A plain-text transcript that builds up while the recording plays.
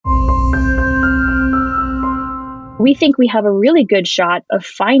we think we have a really good shot of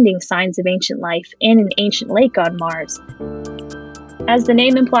finding signs of ancient life in an ancient lake on Mars. As the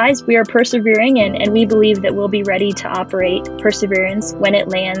name implies, we are persevering, and we believe that we'll be ready to operate Perseverance when it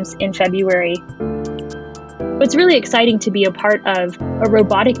lands in February. It's really exciting to be a part of a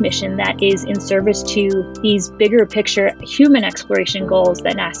robotic mission that is in service to these bigger picture human exploration goals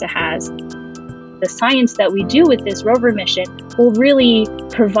that NASA has. The science that we do with this rover mission will really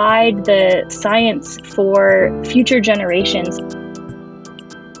provide the science for future generations.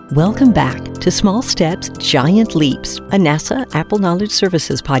 Welcome back to Small Steps, Giant Leaps, a NASA Apple Knowledge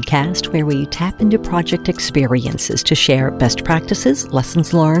Services podcast where we tap into project experiences to share best practices,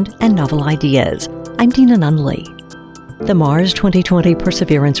 lessons learned, and novel ideas. I'm Dina Nunley. The Mars 2020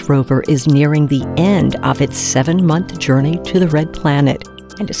 Perseverance rover is nearing the end of its 7-month journey to the Red Planet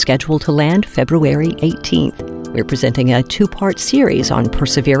and is scheduled to land February 18th. We're presenting a 2-part series on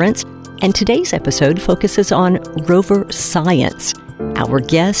Perseverance, and today's episode focuses on rover science. Our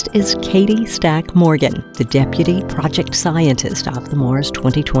guest is Katie Stack Morgan, the Deputy Project Scientist of the Mars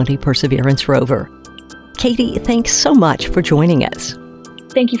 2020 Perseverance rover. Katie, thanks so much for joining us.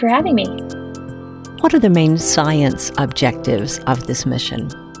 Thank you for having me. What are the main science objectives of this mission?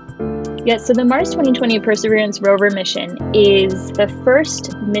 Yes, so the Mars 2020 Perseverance rover mission is the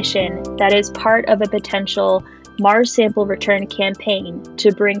first mission that is part of a potential Mars sample return campaign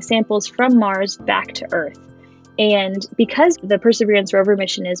to bring samples from Mars back to Earth. And because the Perseverance rover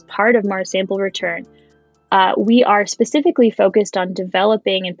mission is part of Mars sample return, we are specifically focused on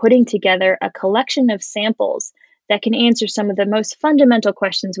developing and putting together a collection of samples that can answer some of the most fundamental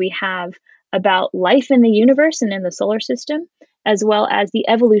questions we have about life in the universe and in the solar system, as well as the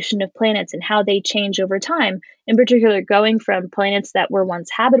evolution of planets and how they change over time, in particular going from planets that were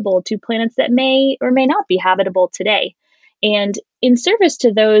once habitable to planets that may or may not be habitable today. And in service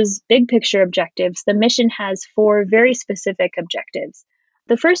to those big picture objectives, the mission has 4 very specific objectives.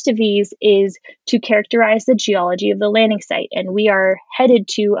 The first of these is to characterize the geology of the landing site, and we are headed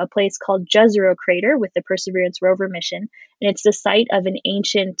to a place called Jezero Crater with the Perseverance rover mission, and it's the site of an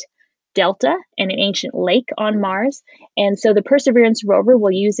ancient delta and an ancient lake on Mars. And so the Perseverance rover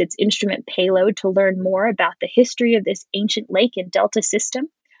will use its instrument payload to learn more about the history of this ancient lake and delta system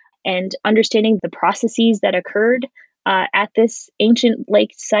and understanding the processes that occurred at this ancient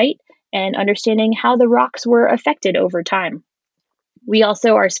lake site and understanding how the rocks were affected over time. We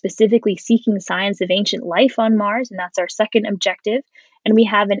also are specifically seeking signs of ancient life on Mars, and that's our second objective. And we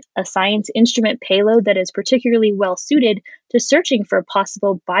have a science instrument payload that is particularly well suited to searching for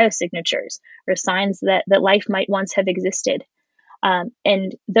possible biosignatures or signs that life might once have existed.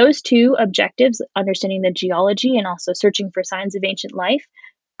 And those 2 objectives, understanding the geology and also searching for signs of ancient life,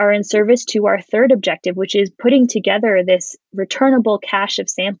 are in service to our third objective, which is putting together this returnable cache of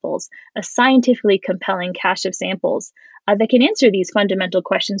samples, a scientifically compelling cache of samples that can answer these fundamental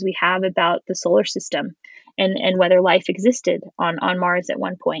questions we have about the solar system and whether life existed on Mars at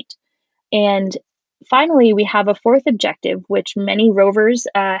one point. And finally, we have a 4th objective, which many rovers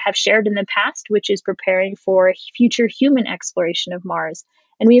have shared in the past, which is preparing for future human exploration of Mars.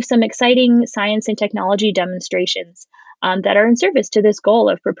 And we have some exciting science and technology demonstrations that are in service to this goal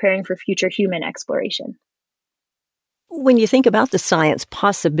of preparing for future human exploration. When you think about the science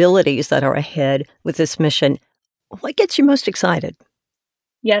possibilities that are ahead with this mission, what gets you most excited?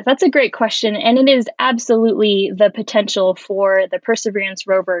 Yeah, that's a great question. And it is absolutely the potential for the Perseverance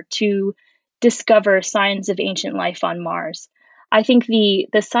rover to discover signs of ancient life on Mars. I think the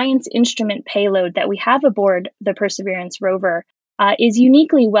science instrument payload that we have aboard the Perseverance rover is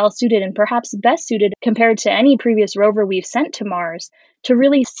uniquely well suited and perhaps best suited compared to any previous rover we've sent to Mars to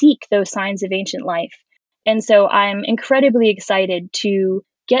really seek those signs of ancient life. And so I'm incredibly excited to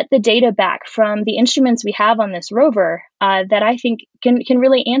get the data back from the instruments we have on this rover that I think can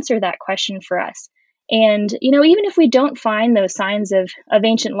really answer that question for us. And, even if we don't find those signs of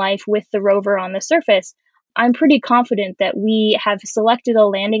ancient life with the rover on the surface, I'm pretty confident that we have selected a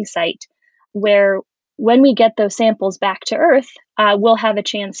landing site where when we get those samples back to Earth, we'll have a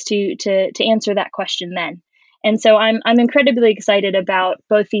chance to answer that question then. And so I'm incredibly excited about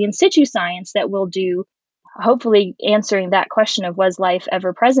both the in situ science that we'll do, hopefully answering that question of was life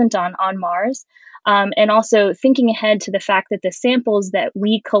ever present on Mars, and also thinking ahead to the fact that the samples that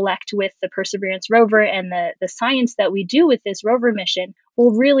we collect with the Perseverance rover and the science that we do with this rover mission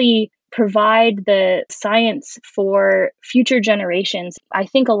will really provide the science for future generations. I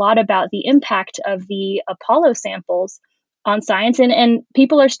think a lot about the impact of the Apollo samples on science, and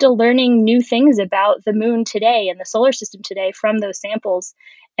people are still learning new things about the moon today and the solar system today from those samples.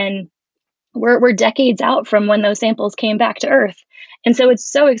 And we're decades out from when those samples came back to Earth. And so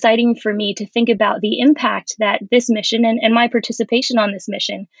it's so exciting for me to think about the impact that this mission and my participation on this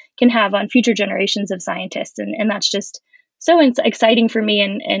mission can have on future generations of scientists. And that's just so exciting for me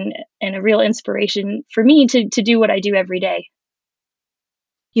and a real inspiration for me to do what I do every day.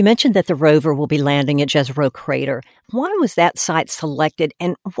 You mentioned that the rover will be landing at Jezero Crater. Why was that site selected,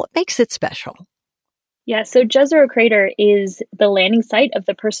 and what makes it special? Yeah, so Jezero Crater is the landing site of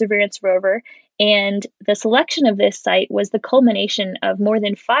the Perseverance rover, and the selection of this site was the culmination of more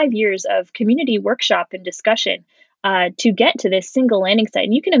than 5 years of community workshop and discussion to get to this single landing site.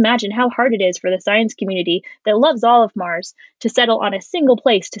 And you can imagine how hard it is for the science community that loves all of Mars to settle on a single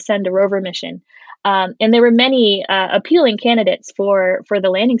place to send a rover mission. And there were many appealing candidates for the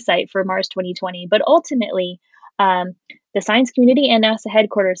landing site for Mars 2020, but ultimately, um, the science community and NASA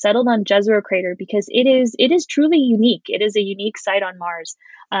headquarters settled on Jezero Crater because it is truly unique. It is a unique site on Mars.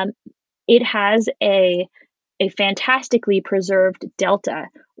 It has a fantastically preserved delta,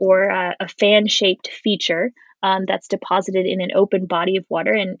 or a fan-shaped feature that's deposited in an open body of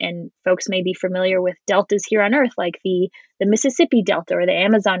water. And folks may be familiar with deltas here on Earth, like the Mississippi Delta or the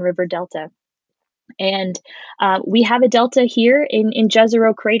Amazon River Delta. And we have a delta here in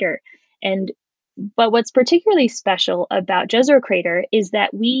Jezero Crater. But what's particularly special about Jezero Crater is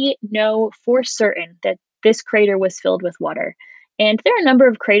that we know for certain that this crater was filled with water. And there are a number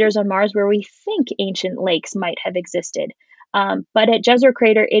of craters on Mars where we think ancient lakes might have existed. But at Jezero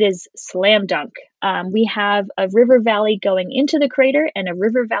Crater, it is slam dunk. We have a river valley going into the crater and a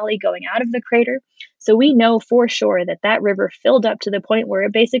river valley going out of the crater. So we know for sure that that river filled up to the point where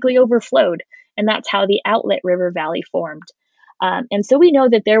it basically overflowed. And that's how the outlet river valley formed. And so we know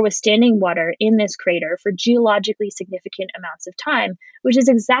that there was standing water in this crater for geologically significant amounts of time, which is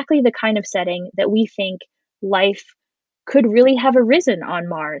exactly the kind of setting that we think life could really have arisen on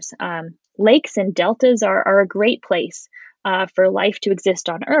Mars. Lakes and deltas are a great place for life to exist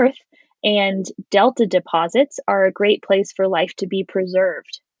on Earth, and delta deposits are a great place for life to be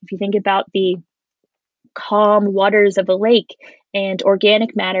preserved. If you think about the calm waters of a lake and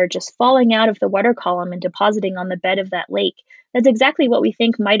organic matter just falling out of the water column and depositing on the bed of that lake, that's exactly what we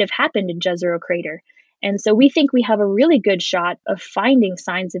think might have happened in Jezero Crater. And so we think we have a really good shot of finding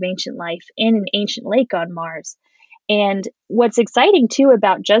signs of ancient life in an ancient lake on Mars. And what's exciting too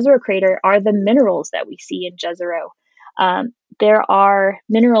about Jezero Crater are the minerals that we see in Jezero. There are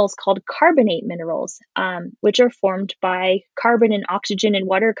minerals called carbonate minerals, which are formed by carbon and oxygen and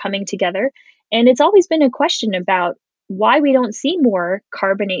water coming together. And it's always been a question about why we don't see more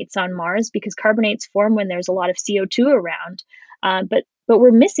carbonates on Mars, because carbonates form when there's a lot of CO2 around. But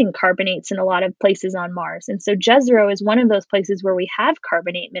we're missing carbonates in a lot of places on Mars. And so Jezero is one of those places where we have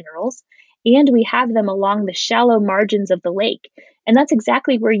carbonate minerals, and we have them along the shallow margins of the lake. And that's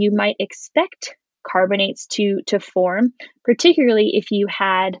exactly where you might expect carbonates to form, particularly if you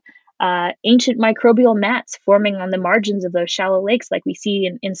had ancient microbial mats forming on the margins of those shallow lakes like we see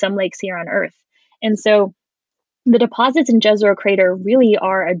in some lakes here on Earth. And so the deposits in Jezero Crater really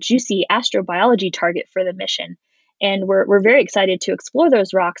are a juicy astrobiology target for the mission. And we're very excited to explore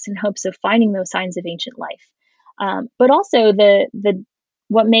those rocks in hopes of finding those signs of ancient life. But also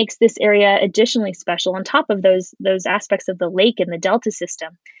what makes this area additionally special, on top of those aspects of the lake and the delta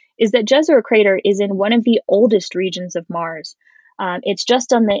system, is that Jezero Crater is in one of the oldest regions of Mars. It's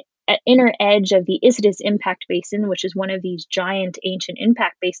just on the inner edge of the Isidis Impact Basin, which is one of these giant ancient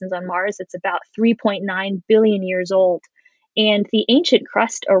impact basins on Mars. It's about 3.9 billion years old. And the ancient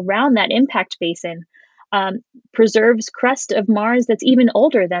crust around that impact basin preserves crust of Mars that's even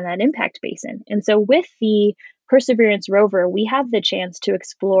older than that impact basin. And so with the Perseverance rover, we have the chance to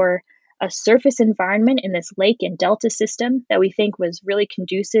explore a surface environment in this lake and delta system that we think was really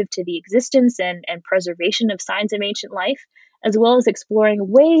conducive to the existence and preservation of signs of ancient life, as well as exploring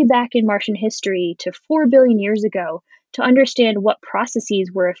way back in Martian history to 4 billion years ago to understand what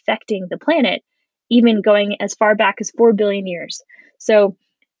processes were affecting the planet, even going as far back as 4 billion years. So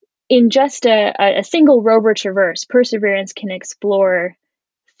in just a single rover traverse, Perseverance can explore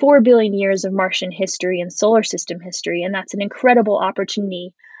 4 billion years of Martian history and solar system history, and that's an incredible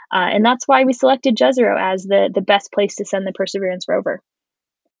opportunity. And that's why we selected Jezero as the best place to send the Perseverance rover.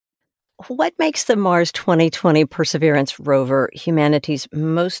 What makes the Mars 2020 Perseverance rover humanity's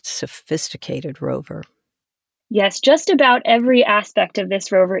most sophisticated rover? Yes, just about every aspect of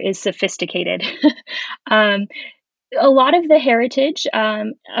this rover is sophisticated. A lot of the heritage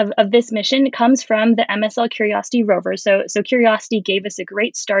of this mission comes from the MSL Curiosity rover. So Curiosity gave us a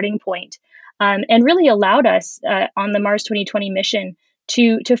great starting point and really allowed us on the Mars 2020 mission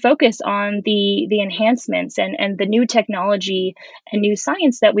to focus on the enhancements and the new technology and new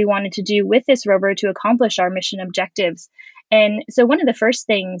science that we wanted to do with this rover to accomplish our mission objectives. And so one of the first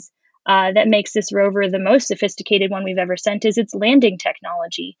things that makes this rover the most sophisticated one we've ever sent is its landing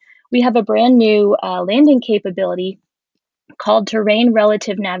technology. We have a brand new landing capability called terrain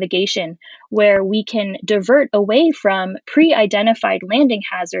relative navigation, where we can divert away from pre-identified landing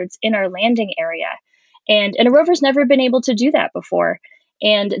hazards in our landing area. And a rover's never been able to do that before.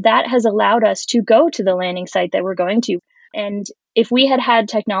 And that has allowed us to go to the landing site that we're going to. And if we had had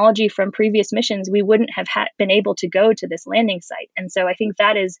technology from previous missions, we wouldn't have been able to go to this landing site. And so I think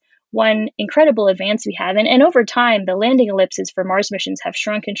that is one incredible advance we have. And over time, the landing ellipses for Mars missions have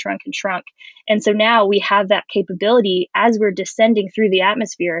shrunk and shrunk and shrunk. And so now we have that capability as we're descending through the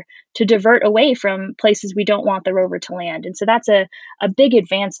atmosphere to divert away from places we don't want the rover to land. And so that's a big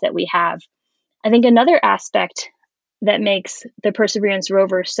advance that we have. I think another aspect that makes the Perseverance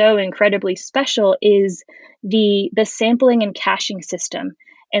rover so incredibly special is the sampling and caching system.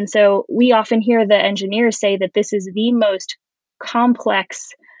 And so we often hear the engineers say that this is the most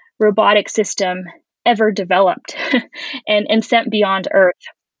complex robotic system ever developed and sent beyond Earth.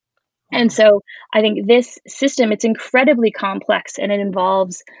 And so I think this system, it's incredibly complex, and it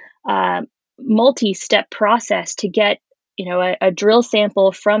involves multi-step process to get a drill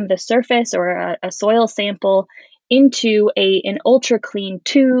sample from the surface or a soil sample into an ultra clean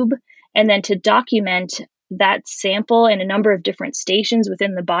tube, and then to document that sample in a number of different stations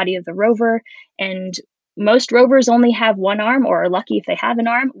within the body of the rover. And most rovers only have one arm, or are lucky if they have an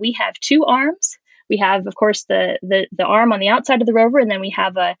arm. We have two arms. We have, of course, the arm on the outside of the rover, and then we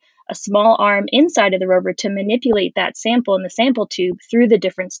have a small arm inside of the rover to manipulate that sample in the sample tube through the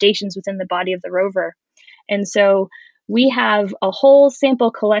different stations within the body of the rover. And so we have a whole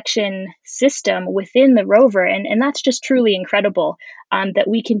sample collection system within the rover, and that's just truly incredible that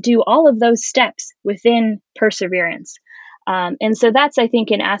we can do all of those steps within Perseverance. And so that's, I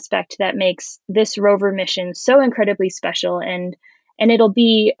think, an aspect that makes this rover mission so incredibly special, and it'll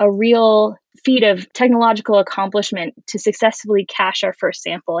be a real feat of technological accomplishment to successfully cache our first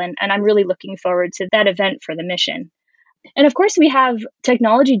sample, and I'm really looking forward to that event for the mission. And of course, we have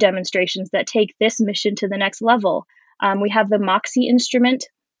technology demonstrations that take this mission to the next level. We have the MOXIE instrument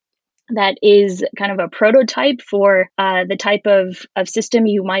that is kind of a prototype for the type of system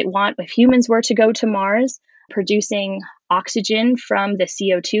you might want if humans were to go to Mars, producing oxygen from the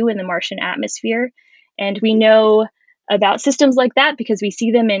CO2 in the Martian atmosphere. And we know about systems like that because we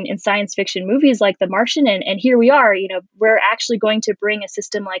see them in science fiction movies like The Martian. And here we are, we're actually going to bring a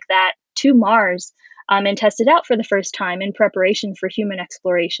system like that to Mars and test it out for the first time in preparation for human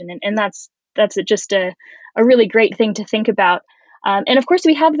exploration. And that's just a really great thing to think about. And of course,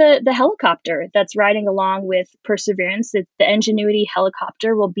 we have the helicopter that's riding along with Perseverance. The Ingenuity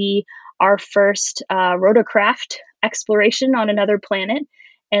helicopter will be our first rotorcraft exploration on another planet.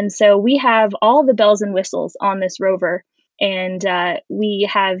 And so we have all the bells and whistles on this rover. And we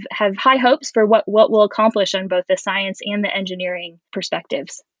have high hopes for what we'll accomplish on both the science and the engineering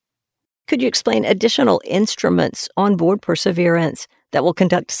perspectives. Could you explain additional instruments on board Perseverance that will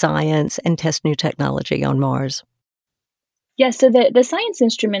conduct science and test new technology on Mars? Yes, so the science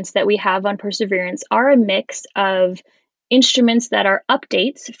instruments that we have on Perseverance are a mix of instruments that are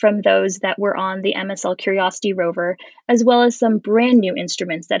updates from those that were on the MSL Curiosity rover, as well as some brand new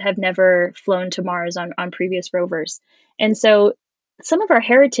instruments that have never flown to Mars on previous rovers. And so some of our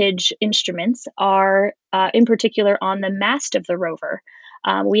heritage instruments are in particular on the mast of the rover.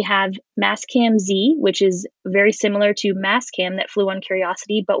 We have Mastcam Z, which is very similar to Mastcam that flew on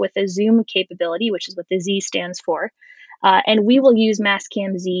Curiosity, but with a zoom capability, which is what the Z stands for. And we will use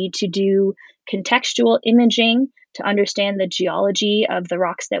Mastcam Z to do contextual imaging to understand the geology of the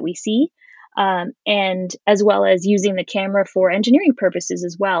rocks that we see, and as well as using the camera for engineering purposes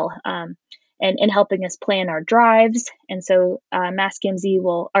as well, and helping us plan our drives. And so Mastcam Z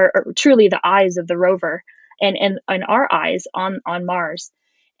are truly the eyes of the rover and our eyes on Mars.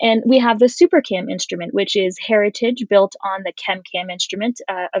 And we have the SuperCam instrument, which is heritage built on the ChemCam instrument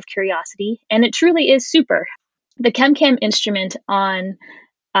of Curiosity. And it truly is super. The ChemCam instrument on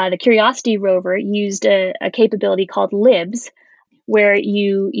the Curiosity rover used a capability called LIBS, where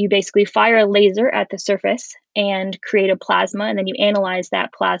you basically fire a laser at the surface and create a plasma, and then you analyze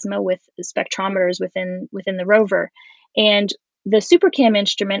that plasma with spectrometers within the rover. And the SuperCam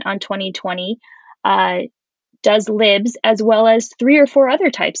instrument on 2020 does LIBS as well as 3 or 4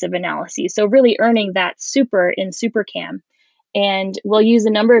 other types of analyses. So really earning that super in SuperCam. And we'll use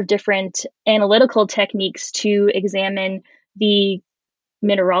a number of different analytical techniques to examine the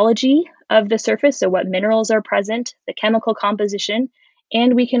mineralogy of the surface, so what minerals are present, the chemical composition,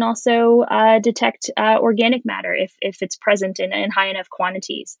 And we can also detect organic matter if it's present in high enough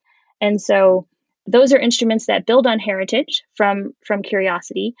quantities. And so those are instruments that build on heritage from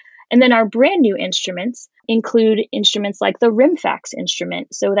Curiosity. And then our brand new instruments include instruments like the RIMFAX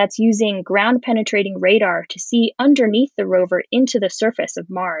instrument. So that's using ground penetrating radar to see underneath the rover into the surface of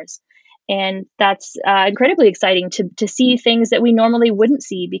Mars. And that's incredibly exciting to see things that we normally wouldn't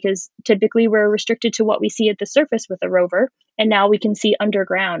see, because typically we're restricted to what we see at the surface with a rover, and now we can see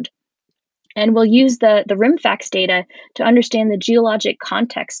underground. And we'll use the RIMFAX data to understand the geologic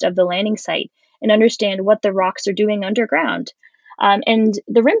context of the landing site and understand what the rocks are doing underground. And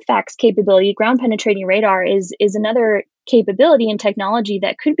the RIMFAX capability, ground penetrating radar, is another capability and technology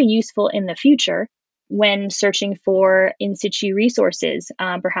that could be useful in the future when searching for in situ resources,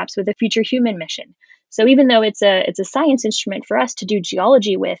 perhaps with a future human mission. So even though it's a science instrument for us to do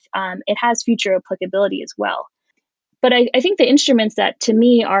geology with, it has future applicability as well. But I think the instruments that to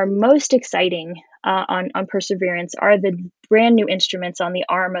me are most exciting on Perseverance are the brand new instruments on the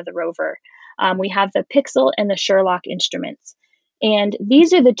arm of the rover. We have the Pixel and the Sherlock instruments. And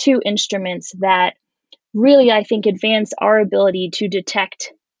these are the two instruments that really, I think, advance our ability to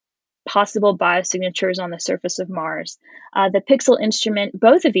detect possible biosignatures on the surface of Mars. The Pixel instrument,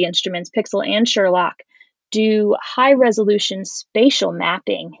 both of the instruments, Pixel and Sherlock, do high resolution spatial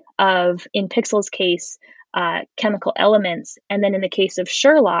mapping of, in Pixel's case, chemical elements. And then in the case of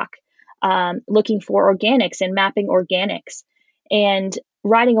Sherlock, looking for organics and mapping organics. And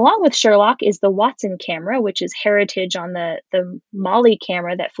riding along with Sherlock is the Watson camera, which is heritage on the Molly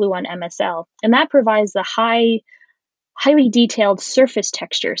camera that flew on MSL. And that provides the highly detailed surface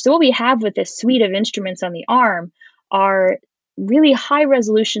texture. So what we have with this suite of instruments on the arm are really high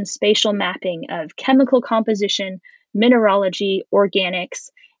resolution spatial mapping of chemical composition, mineralogy, organics,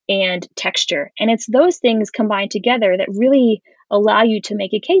 and texture. And it's those things combined together that really allow you to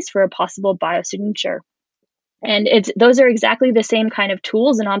make a case for a possible biosignature. And those are exactly the same kind of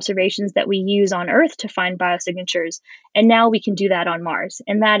tools and observations that we use on Earth to find biosignatures. And now we can do that on Mars.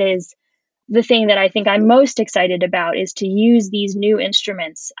 And that is the thing that I think I'm most excited about, is to use these new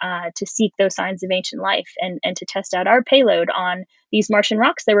instruments to seek those signs of ancient life and to test out our payload on these Martian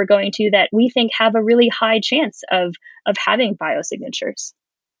rocks that we're going to that we think have a really high chance of having biosignatures.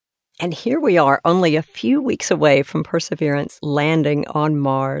 And here we are, only a few weeks away from Perseverance landing on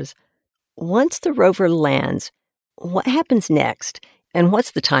Mars. Once the rover lands, what happens next, and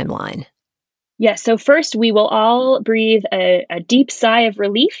what's the timeline? Yes, so first we will all breathe a deep sigh of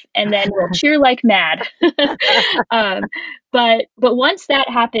relief, and then we'll cheer like mad. But once that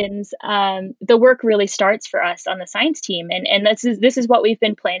happens, the work really starts for us on the science team, and this is what we've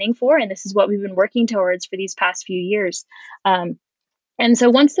been planning for, and this is what we've been working towards for these past few years. And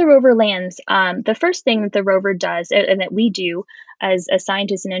so once the rover lands, the first thing that the rover does, and that we do as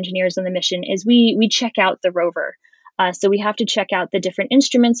scientists and engineers on the mission, is we check out the rover. So we have to check out the different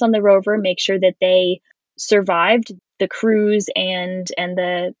instruments on the rover, make sure that they survived the cruise and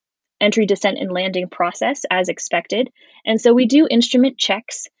the entry, descent, and landing process as expected. And so we do instrument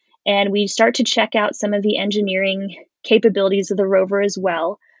checks, and we start to check out some of the engineering capabilities of the rover as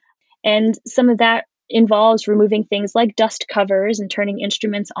well. And some of that involves removing things like dust covers and turning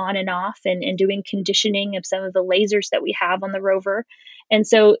instruments on and off, and doing conditioning of some of the lasers that we have on the rover. And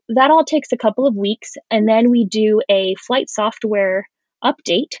so that all takes a couple of weeks. And then we do a flight software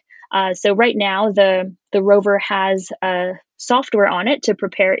update. So right now, the rover has software on it to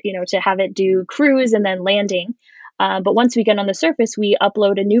prepare, to have it do cruise and then landing. But once we get on the surface, we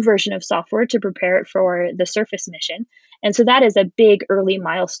upload a new version of software to prepare it for the surface mission. And so that is a big early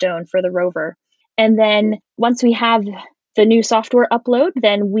milestone for the rover. And then once we have the new software upload,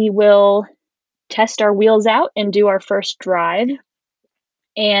 then we will test our wheels out and do our first drive.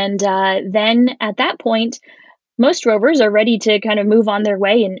 And then at that point, most rovers are ready to kind of move on their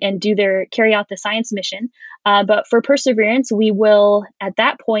way and carry out the science mission. But for Perseverance, we will at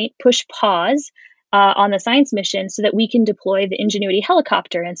that point push pause on the science mission so that we can deploy the Ingenuity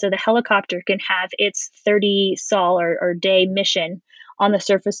helicopter. And so the helicopter can have its 30 sol or day mission on the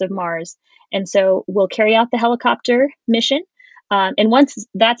surface of Mars. And so we'll carry out the helicopter mission. And once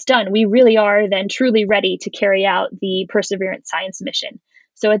that's done, we really are then truly ready to carry out the Perseverance science mission.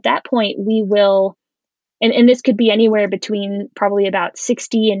 So at that point, we will, and this could be anywhere between probably about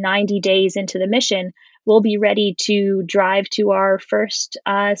 60 and 90 days into the mission, we'll be ready to drive to our first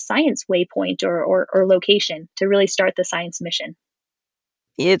science waypoint or location to really start the science mission.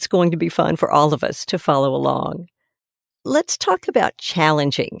 It's going to be fun for all of us to follow along. Let's talk about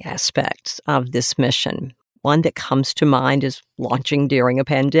challenging aspects of this mission. One that comes to mind is launching during a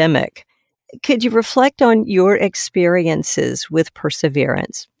pandemic. Could you reflect on your experiences with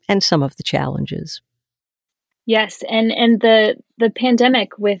Perseverance and some of the challenges? Yes, and the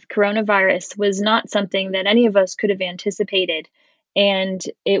pandemic with coronavirus was not something that any of us could have anticipated, and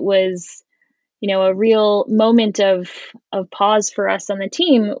it was, a real moment of pause for us on the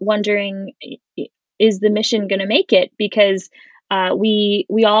team, wondering, is the mission going to make it? Because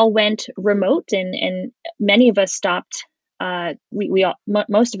we all went remote, and many of us stopped. We all,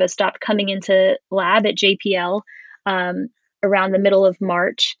 most of us stopped coming into lab at JPL um, around the middle of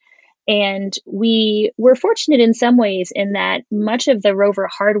March. And we were fortunate in some ways in that much of the rover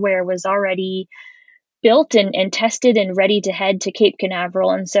hardware was already built and tested and ready to head to Cape Canaveral.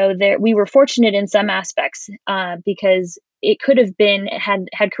 And so there, we were fortunate in some aspects because it could have been, had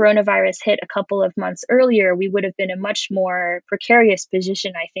coronavirus hit a couple of months earlier, we would have been in a much more precarious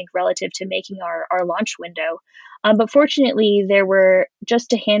position, I think, relative to making our launch window. But fortunately, there were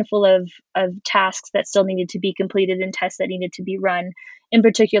just a handful of tasks that still needed to be completed and tests that needed to be run. In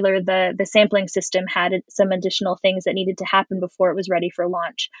particular, the sampling system had some additional things that needed to happen before it was ready for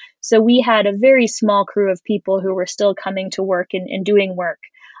launch. So we had a very small crew of people who were still coming to work and doing work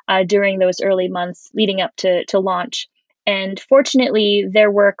during those early months leading up to launch. And fortunately,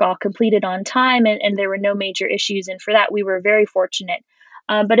 their work all completed on time, and there were no major issues. And for that, we were very fortunate.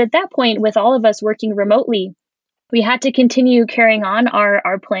 But at that point, with all of us working remotely, we had to continue carrying on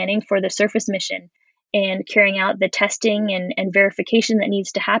our planning for the surface mission and carrying out the testing and verification that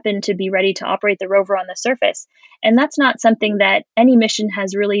needs to happen to be ready to operate the rover on the surface. And that's not something that any mission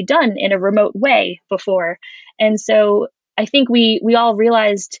has really done in a remote way before. And so I think we all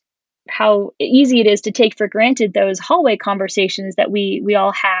realized how easy it is to take for granted those hallway conversations that we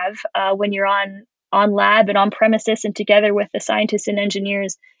all have when you're on lab and on premises and together with the scientists and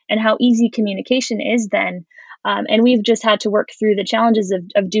engineers, and how easy communication is then. And we've just had to work through the challenges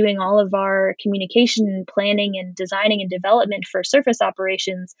of doing all of our communication planning and designing and development for surface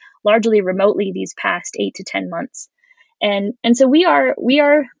operations largely remotely these past 8 to 10 months. And so we are,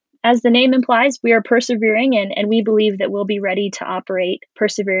 as the name implies, we are persevering, and we believe that we'll be ready to operate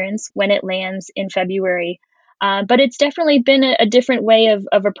Perseverance when it lands in February. But it's definitely been a different way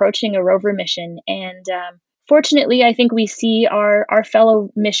of approaching a rover mission. And fortunately, I think we see our fellow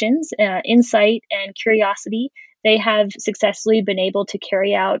missions, Insight and Curiosity, they have successfully been able to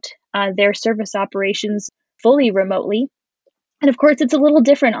carry out their service operations fully remotely. And of course, it's a little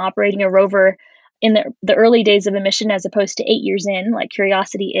different operating a rover in the early days of a mission as opposed to 8 years in, like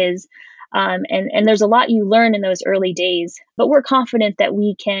Curiosity is. And there's a lot you learn in those early days, but we're confident that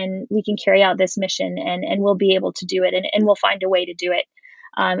we can carry out this mission, and we'll be able to do it, and we'll find a way to do it.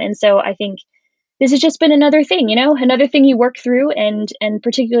 And so I think this has just been another thing, another thing you work through, and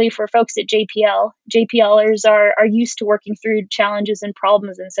particularly for folks at JPLers are used to working through challenges and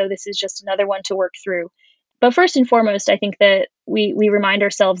problems, and so this is just another one to work through. But first and foremost, I think that we remind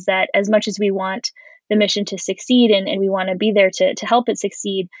ourselves that as much as we want the mission to succeed, and we want to be there to help it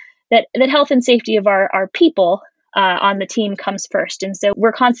succeed, that health and safety of our people on the team comes first. And so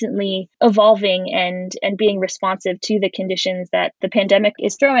we're constantly evolving and being responsive to the conditions that the pandemic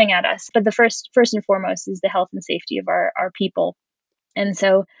is throwing at us. But the first and foremost is the health and safety of our people. And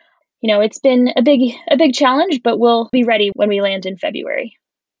so, it's been a big challenge, but we'll be ready when we land in February.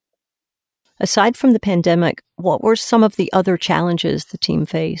 Aside from the pandemic, what were some of the other challenges the team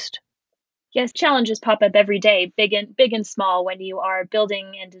faced? Yes, challenges pop up every day, big and small, when you are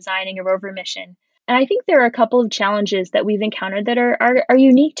building and designing a rover mission. And I think there are a couple of challenges that we've encountered that are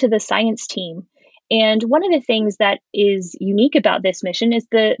unique to the science team. And one of the things that is unique about this mission is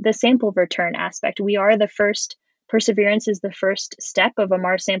the sample return aspect. We are the first, Perseverance is the first step of a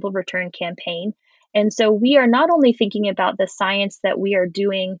Mars sample return campaign. And so we are not only thinking about the science that we are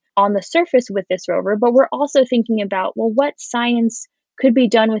doing on the surface with this rover, but we're also thinking about, well, what science could be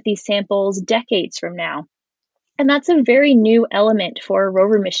done with these samples decades from now? And that's a very new element for a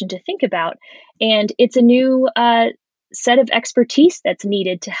rover mission to think about. And it's a new set of expertise that's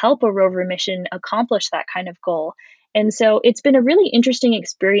needed to help a rover mission accomplish that kind of goal. And so it's been a really interesting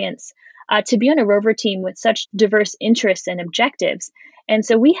experience to be on a rover team with such diverse interests and objectives. And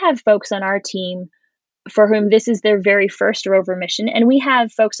so we have folks on our team for whom this is their very first rover mission. And we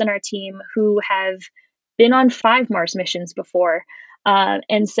have folks on our team who have been on 5 Mars missions before.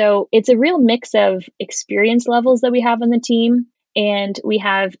 And so it's a real mix of experience levels that we have on the team. And we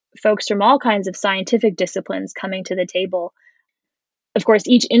have folks from all kinds of scientific disciplines coming to the table. Of course,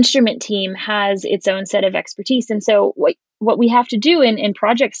 each instrument team has its own set of expertise. And so what we have to do in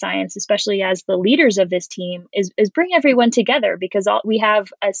project science, especially as the leaders of this team, is bring everyone together, because we have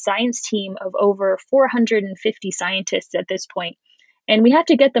a science team of over 450 scientists at this point. And we have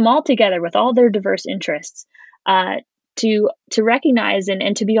to get them all together with all their diverse interests uh, to recognize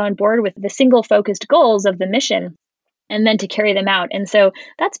and to be on board with the single focused goals of the mission, and then to carry them out. And so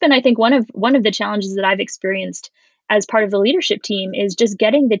that's been, I think, one of the challenges that I've experienced as part of the leadership team, is just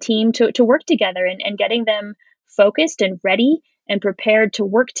getting the team to work together, and getting them focused and ready and prepared to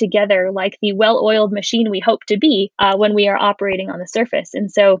work together like the well-oiled machine we hope to be when we are operating on the surface. And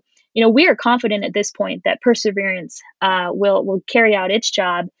so, we are confident at this point that Perseverance will carry out its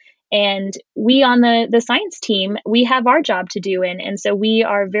job. And we on the science team, we have our job to do. And so we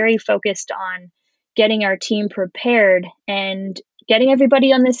are very focused on getting our team prepared and getting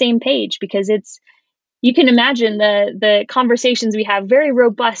everybody on the same page, because you can imagine the conversations we have, very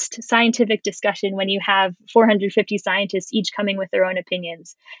robust scientific discussion when you have 450 scientists each coming with their own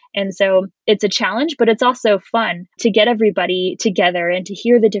opinions. And so it's a challenge, but it's also fun to get everybody together and to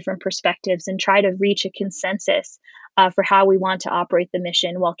hear the different perspectives and try to reach a consensus for how we want to operate the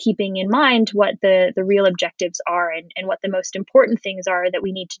mission, while keeping in mind what the real objectives are, and what the most important things are that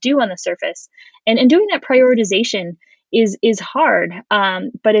we need to do on the surface. And doing that prioritization is hard,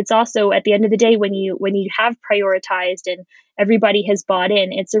 but it's also, at the end of the day, when you have prioritized and everybody has bought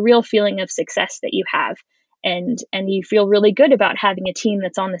in, it's a real feeling of success that you have, and you feel really good about having a team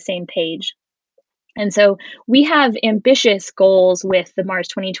that's on the same page. And so we have ambitious goals with the Mars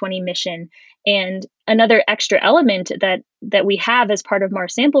 2020 mission. And another extra element that we have as part of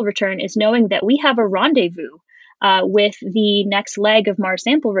Mars sample return is knowing that we have a rendezvous with the next leg of Mars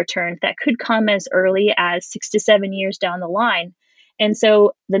sample return that could come as early as 6 to 7 years down the line. And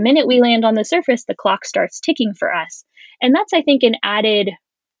so the minute we land on the surface, the clock starts ticking for us. And that's, I think, an added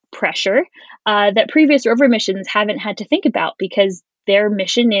pressure that previous rover missions haven't had to think about, because their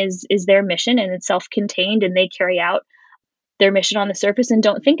mission is their mission, and it's self-contained, and they carry out their mission on the surface and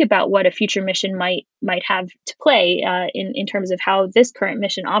don't think about what a future mission might have to play in terms of how this current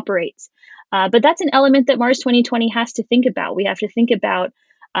mission operates. But that's an element that Mars 2020 has to think about. We have to think about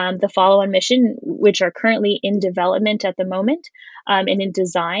the follow-on mission, which are currently in development at the moment and in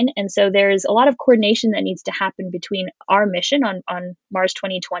design. And so there's a lot of coordination that needs to happen between our mission on Mars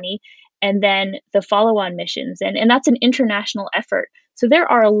 2020 and then the follow-on missions. And that's an international effort. So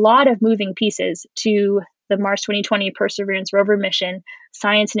there are a lot of moving pieces to the Mars 2020 Perseverance rover mission,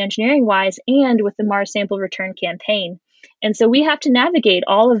 science and engineering wise, and with the Mars sample return campaign. And so we have to navigate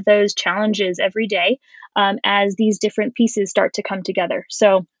all of those challenges every day as these different pieces start to come together.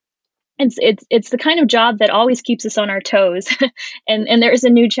 So it's the kind of job that always keeps us on our toes, and there's a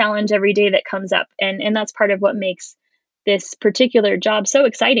new challenge every day that comes up, and that's part of what makes this particular job so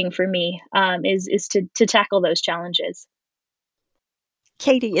exciting for me, is to tackle those challenges.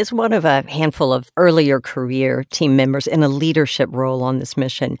 Katie is one of a handful of earlier career team members in a leadership role on this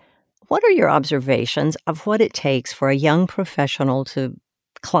mission. What are your observations of what it takes for a young professional to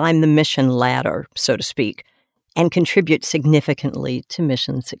climb the mission ladder, so to speak, and contribute significantly to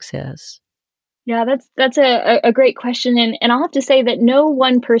mission success? Yeah, that's a great question. And I'll have to say that no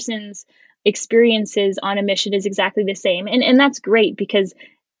one person's experiences on a mission is exactly the same. And that's great, because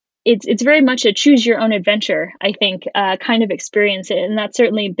it's very much a choose your own adventure, I think, kind of experience. And that's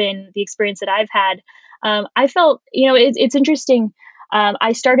certainly been the experience that I've had. I felt, it's interesting.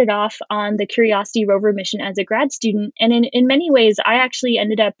 I started off on the Curiosity rover mission as a grad student. And in many ways, I actually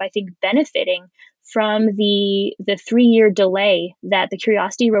ended up, I think, benefiting from the 3-year delay that the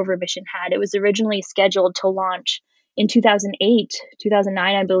Curiosity rover mission had. It was originally scheduled to launch in 2008,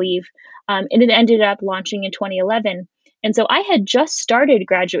 2009, I believe. And it ended up launching in 2011. And so I had just started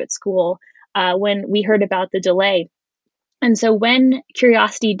graduate school when we heard about the delay. And so when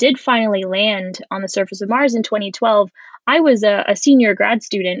Curiosity did finally land on the surface of Mars in 2012, I was a senior grad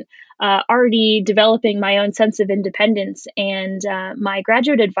student, already developing my own sense of independence. And my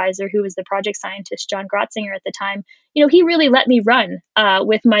graduate advisor, who was the project scientist, John Grotzinger at the time, he really let me run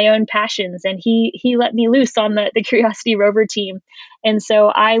with my own passions, and he let me loose on the Curiosity rover team. And so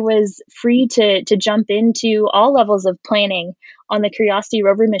I was free to jump into all levels of planning on the Curiosity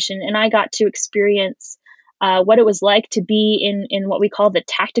rover mission, and I got to experience what it was like to be in what we call the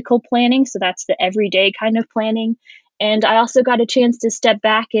tactical planning. So that's the everyday kind of planning. And I also got a chance to step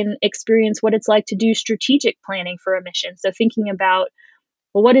back and experience what it's like to do strategic planning for a mission. So thinking about,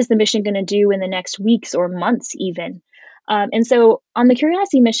 well, what is the mission going to do in the next weeks or months even? And so on the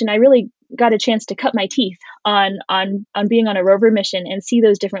Curiosity mission, I really got a chance to cut my teeth on being on a rover mission and see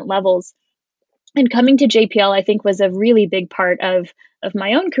those different levels. And coming to JPL, I think, was a really big part of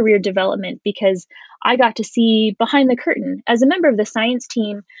my own career development, because I got to see behind the curtain. As a member of the science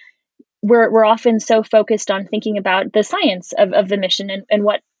team, we're often so focused on thinking about the science of the mission and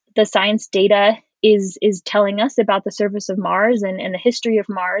what the science data is telling us about the surface of Mars and the history of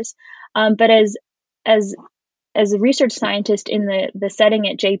Mars. But as as a research scientist in the setting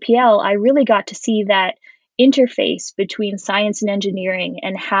at JPL, I really got to see that interface between science and engineering,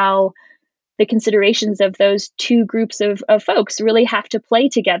 and how the considerations of those two groups of folks really have to play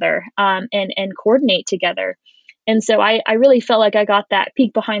together, and coordinate together. And so I really felt like I got that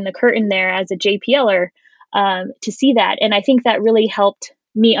peek behind the curtain there as a JPLer, to see that. And I think that really helped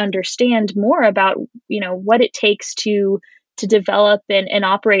me understand more about, what it takes to develop and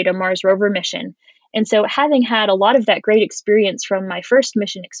operate a Mars rover mission. And so, having had a lot of that great experience from my first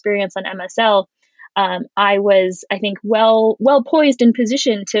mission experience on MSL, I was, I think, well poised and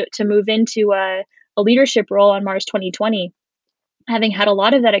positioned to move into a leadership role on Mars 2020, having had a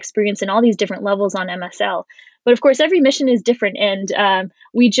lot of that experience in all these different levels on MSL. But of course, every mission is different. And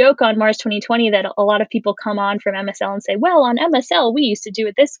we joke on Mars 2020 that a lot of people come on from MSL and say, well, on MSL, we used to do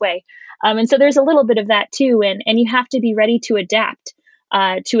it this way. And so there's a little bit of that too. And you have to be ready to adapt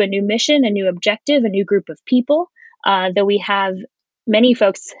to a new mission, a new objective, a new group of people. Though we have many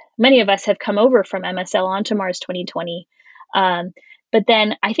of us have come over from MSL onto Mars 2020. But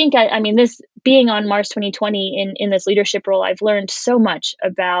then I think, this being on Mars 2020 in this leadership role, I've learned so much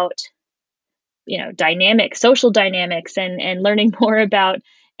about, social dynamics, and learning more about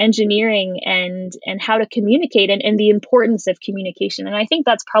engineering and how to communicate, and the importance of communication. And I think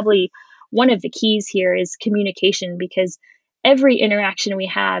that's probably one of the keys here is communication, because every interaction we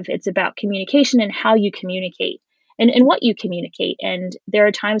have, it's about communication and how you communicate. And what you communicate. And there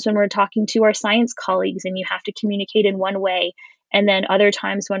are times when we're talking to our science colleagues and you have to communicate in one way. And then other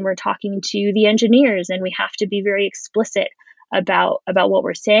times when we're talking to the engineers and we have to be very explicit about what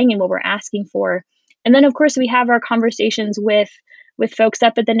we're saying and what we're asking for. And then, of course, we have our conversations with folks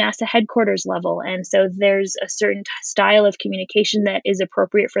up at the NASA headquarters level. And so there's a certain style of communication that is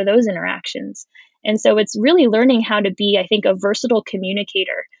appropriate for those interactions. And so it's really learning how to be, I think, a versatile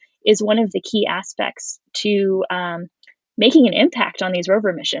communicator is one of the key aspects to making an impact on these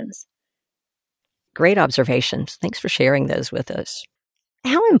rover missions. Great observations. Thanks for sharing those with us.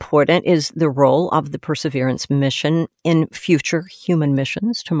 How important is the role of the Perseverance mission in future human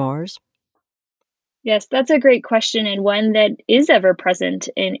missions to Mars? Yes, that's a great question, and one that is ever present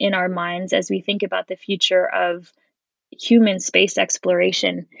in our minds as we think about the future of human space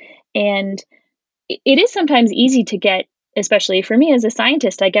exploration. And it is sometimes easy to get, especially for me as a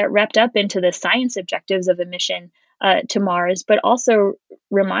scientist, I get wrapped up into the science objectives of a mission to Mars, but also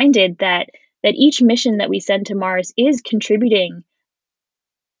reminded that each mission that we send to Mars is contributing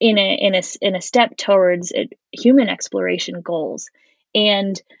in a step towards human exploration goals.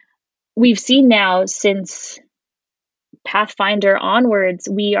 And we've seen now, since Pathfinder onwards,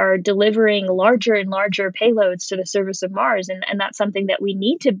 we are delivering larger and larger payloads to the surface of Mars, and that's something that we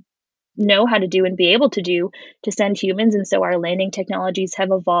need to know how to do and be able to do to send humans. And so our landing technologies have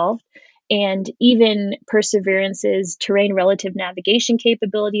evolved, and even Perseverance's terrain relative navigation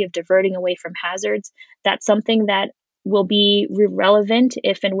capability of diverting away from hazards, that's something that will be relevant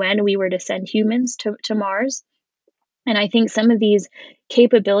if and when we were to send humans to Mars. And I think some of these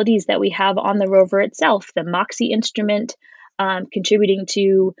capabilities that we have on the rover itself, the MOXIE instrument, contributing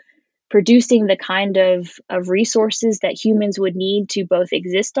to producing the kind of resources that humans would need to both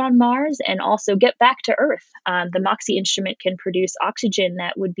exist on Mars and also get back to Earth. The MOXIE instrument can produce oxygen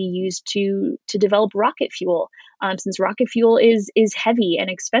that would be used to develop rocket fuel, since rocket fuel is heavy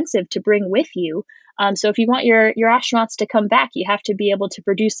and expensive to bring with you. So if you want your astronauts to come back, you have to be able to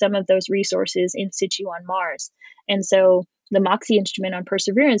produce some of those resources in situ on Mars. And so the MOXIE instrument on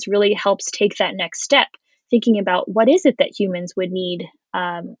Perseverance really helps take that next step, thinking about what is it that humans would need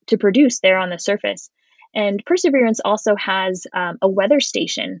to produce there on the surface. And Perseverance also has a weather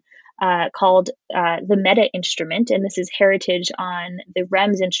station called the META instrument, and this is heritage on the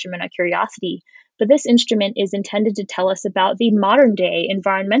REMS instrument on Curiosity. But this instrument is intended to tell us about the modern day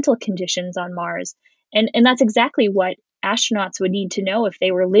environmental conditions on Mars. And that's exactly what astronauts would need to know if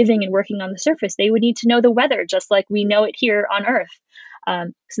they were living and working on the surface. They would need to know the weather, just like we know it here on Earth,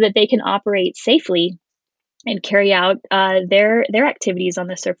 so that they can operate safely and carry out their activities on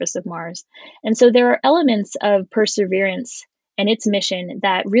the surface of Mars. And so there are elements of Perseverance and its mission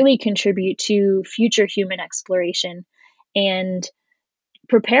that really contribute to future human exploration and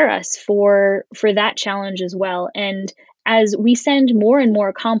prepare us for that challenge as well. And as we send more and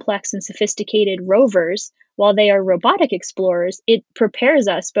more complex and sophisticated rovers, while they are robotic explorers, it prepares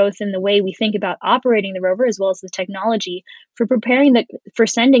us both in the way we think about operating the rover as well as the technology for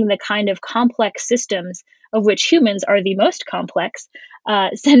sending the kind of complex systems of which humans are the most complex,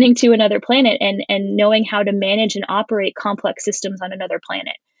 sending to another planet and knowing how to manage and operate complex systems on another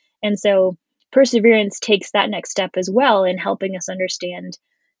planet. And so Perseverance takes that next step as well in helping us understand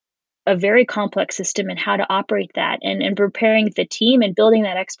a very complex system and how to operate that, and preparing the team and building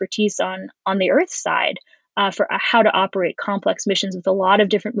that expertise on the Earth side for how to operate complex missions with a lot of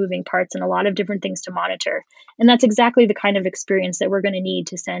different moving parts and a lot of different things to monitor. And that's exactly the kind of experience that we're going to need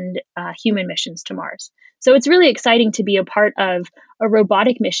to send human missions to Mars. So it's really exciting to be a part of a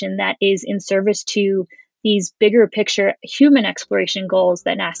robotic mission that is in service to these bigger picture human exploration goals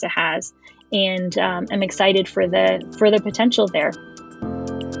that NASA has. And I'm excited for the potential there.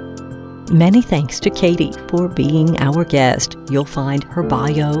 Many thanks to Katie for being our guest. You'll find her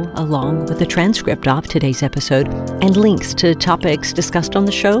bio along with a transcript of today's episode and links to topics discussed on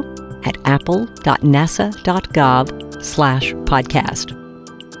the show at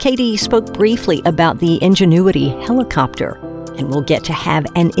apple.nasa.gov/podcast. Katie spoke briefly about the Ingenuity helicopter, and we'll get to have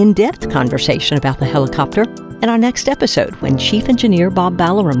an in-depth conversation about the helicopter in our next episode when Chief Engineer Bob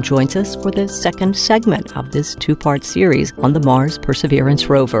Ballaram joins us for the second segment of this two-part series on the Mars Perseverance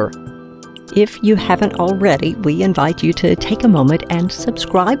rover. If you haven't already, we invite you to take a moment and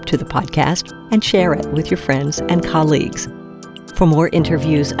subscribe to the podcast and share it with your friends and colleagues. For more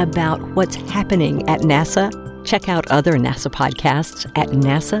interviews about what's happening at NASA, check out other NASA podcasts at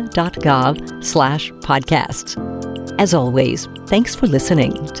nasa.gov/podcasts. As always, thanks for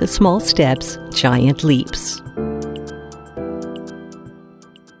listening to Small Steps, Giant Leaps.